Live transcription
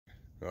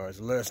All right,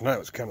 so last night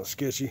was kind of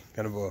sketchy,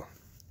 kind of a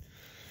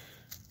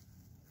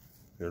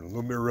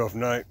little bit rough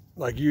night,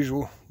 like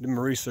usual. Did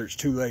my research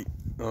too late.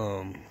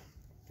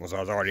 Once I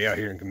was already out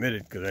here and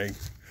committed, because there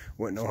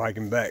wasn't no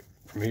hiking back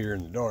from here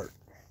in the dark.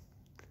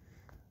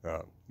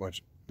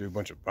 Do a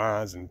bunch of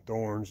vines and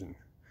thorns and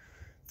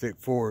thick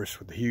forest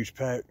with a huge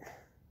pack.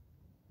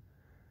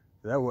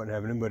 That wasn't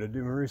happening, but I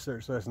did my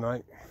research last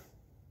night,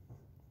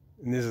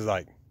 and this is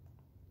like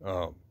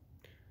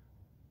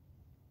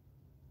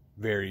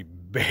very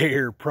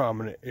bear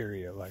prominent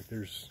area. Like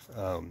there's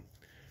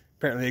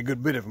apparently a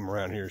good bit of them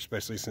around here,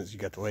 especially since you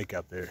got the lake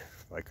out there.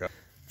 Like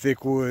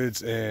thick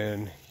woods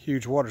and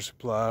huge water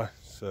supply.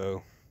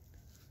 So,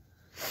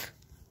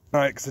 all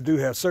right, because I do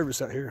have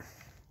service out here.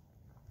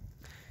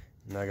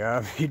 And I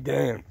gotta be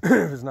damned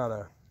if it's not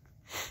a,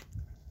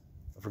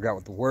 I forgot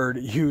what the word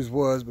it used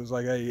was, but it's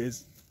like, hey,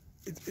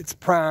 it's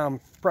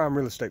prime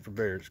real estate for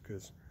bears,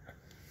 because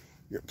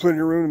you got plenty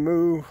of room to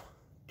move,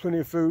 plenty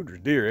of food. There's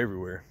deer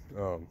everywhere,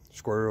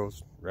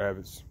 squirrels,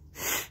 rabbits,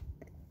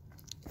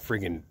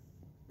 freaking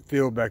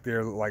field back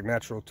there look like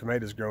natural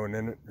tomatoes growing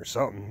in it or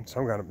something,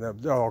 some kind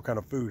of, all kind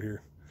of food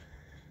here.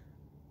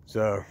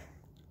 So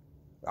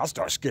I'll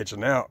start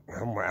sketching out.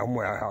 I'm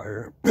way out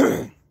here.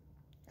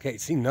 Can't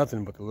see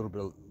nothing but the little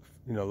bit of,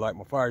 light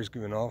my fire's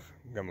giving off.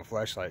 Got my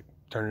flashlight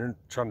turning,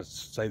 trying to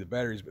save the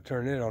batteries, but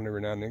turning it on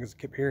every now and then because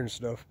I kept hearing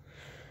stuff.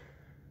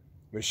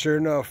 But sure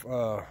enough,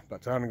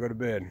 about time to go to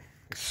bed,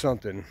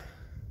 something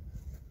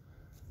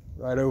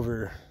right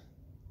over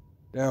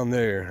down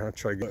there. I'll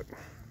try to get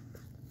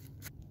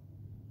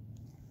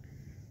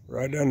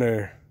right down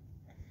there,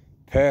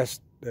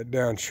 past that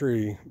down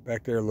tree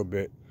back there a little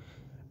bit.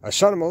 I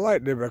shot my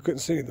light there, but I couldn't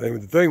see anything.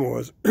 But the thing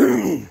was,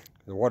 the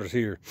water's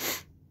here.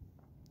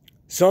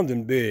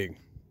 Something big.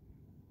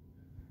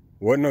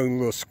 Wasn't no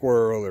little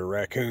squirrel or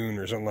raccoon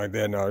or something like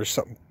that. No, there's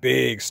something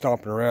big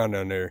stomping around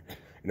down there.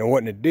 And it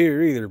wasn't a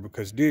deer either,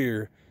 because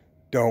deer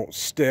don't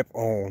step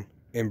on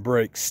and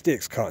break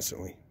sticks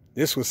constantly.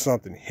 This was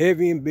something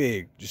heavy and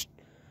big,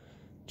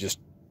 just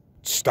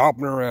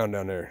stomping around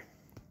down there.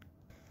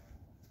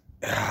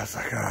 I was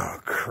like, oh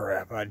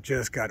crap, I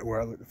just got to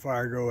where I let the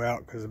fire go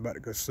out because I'm about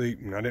to go sleep,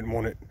 and I didn't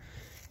want it,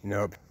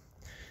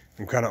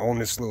 I'm kind of on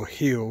this little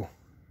hill,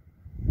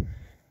 and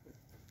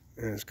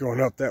it's going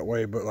up that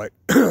way, but like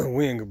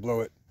wind could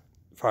blow it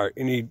fire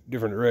any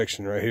different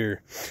direction right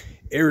here.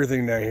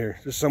 Everything down here,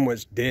 there's so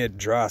much dead,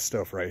 dry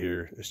stuff right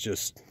here. It's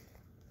just,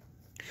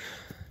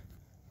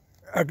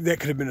 that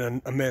could have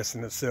been a mess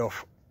in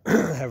itself.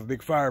 Have a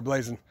big fire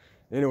blazing.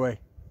 Anyway,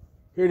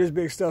 hear this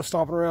big stuff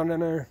stomping around down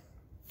there.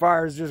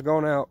 Fire's just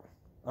going out.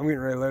 I'm getting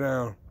ready to lay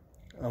down.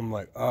 I'm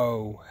like,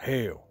 oh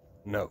hell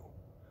no.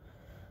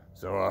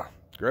 So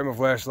grab my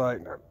flashlight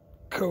and I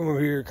come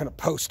over here, kind of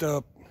post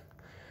up,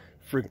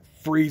 freaking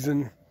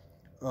freezing.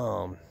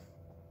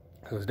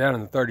 It was down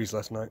in the 30s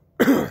last night.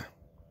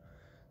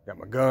 Got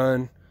my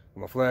gun,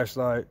 my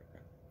flashlight,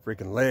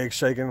 freaking legs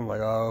shaking. I'm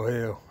like, oh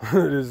hell,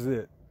 this is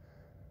it.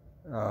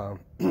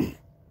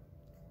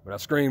 But I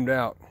screamed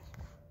out,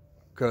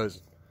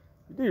 because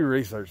you do your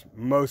research.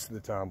 Most of the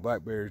time,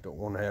 black bears don't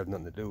want to have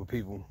nothing to do with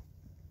people.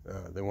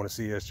 They want to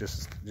see us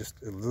just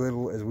as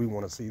little as we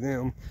want to see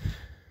them.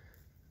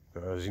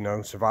 Because,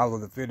 survival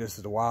of the fittest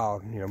is the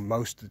wild.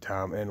 Most of the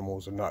time,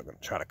 animals are not going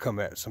to try to come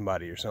at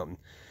somebody or something.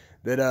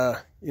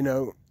 That,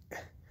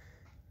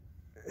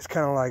 it's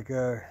kind of like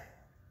the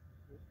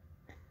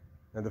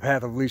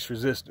path of least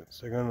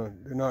resistance. They're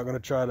not gonna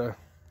try to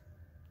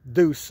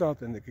do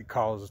something that could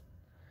cause.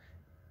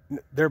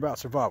 They're about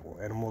survival.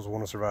 Animals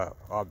want to survive,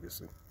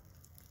 obviously.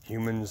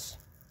 Humans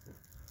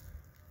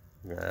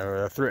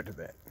are a threat to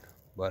that.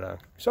 But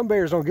some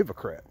bears don't give a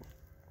crap.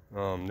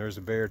 There's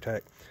a bear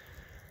attack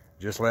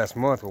just last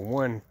month where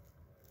one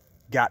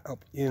got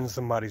up in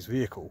somebody's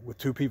vehicle with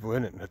 2 people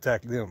in it and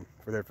attacked them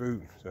for their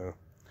food. So,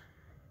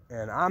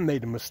 and I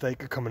made the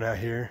mistake of coming out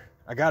here.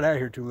 I got out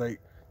here too late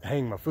to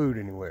hang my food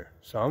anywhere.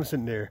 So I'm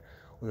sitting there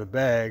with a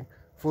bag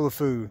full of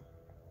food,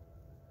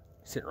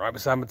 sitting right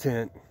beside my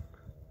tent.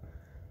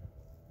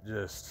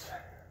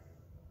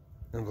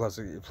 And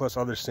plus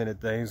other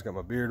scented things. Got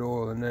my beard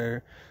oil in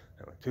there,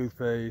 got my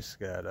toothpaste,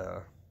 got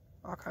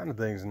all kind of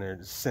things in there,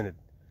 just scented.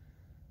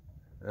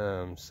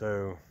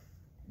 So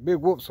big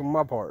whoops on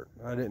my part.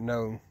 I didn't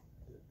know.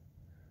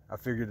 I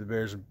figured the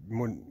bears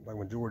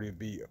majority would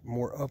be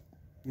more up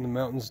in the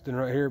mountains than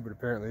right here, but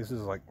apparently this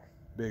is like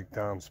big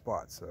time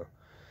spot. So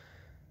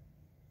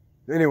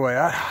anyway,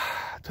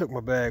 I took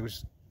my bag,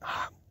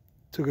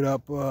 took it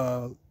up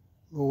a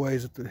little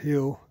ways up the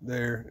hill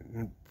there,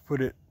 and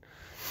put it.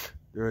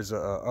 There was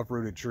a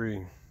uprooted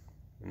tree,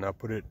 and I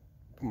put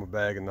my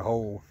bag in the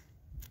hole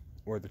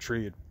where the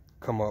tree had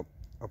come up,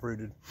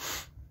 uprooted.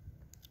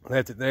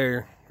 Left it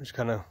there. Just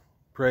kind of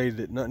prayed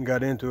that nothing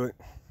got into it.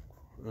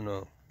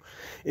 And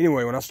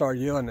anyway, when I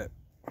started yelling at,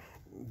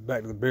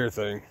 back to the bear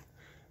thing,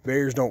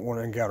 bears don't want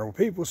to encounter with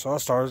people, so I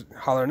started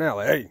hollering out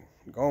like, "Hey,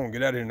 go on,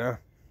 get out of here now!"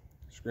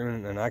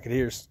 Screaming, and I could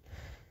hear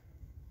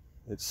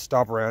it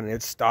stop around, and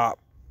it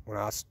stopped when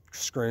I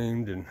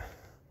screamed, and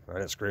I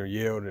didn't scream,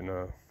 yelled, and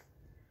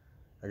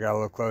I got a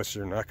little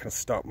closer and I kind of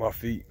stomped my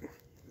feet,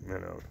 you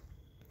know,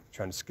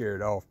 trying to scare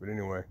it off. But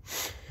anyway,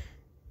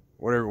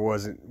 whatever it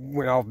was, it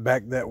went off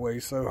back that way,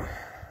 so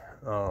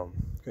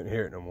couldn't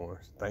hear it no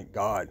more. Thank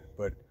God.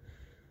 But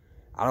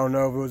I don't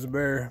know if it was a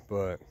bear,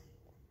 but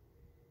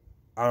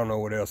I don't know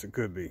what else it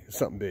could be.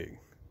 Something big.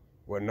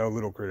 Wasn't no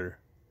little critter.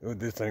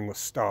 This thing was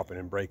stomping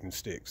and breaking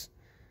sticks.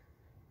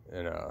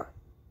 And so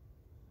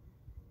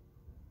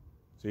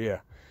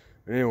yeah.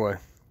 But anyway,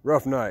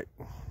 rough night.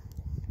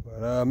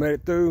 But I made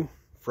it through.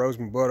 Froze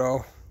my butt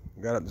off.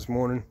 Got up this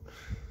morning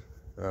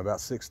about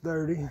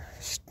 6:30.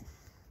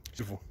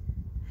 Beautiful,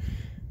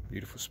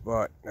 beautiful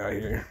spot out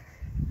here.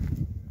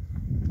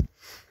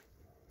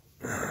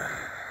 Kind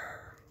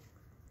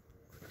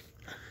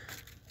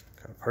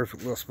of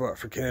perfect little spot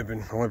for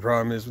camping. Only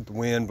problem is with the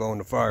wind blowing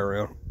the fire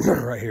around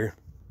right here.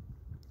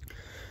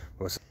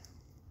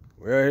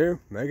 We're out here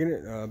making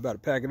it. About to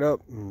pack it up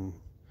and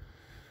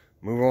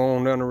move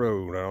on down the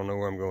road. I don't know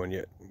where I'm going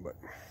yet, but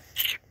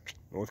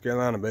North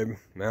Carolina, baby.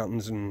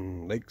 Mountains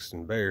and lakes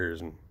and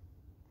bears, and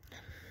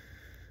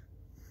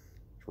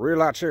it's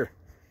real out here.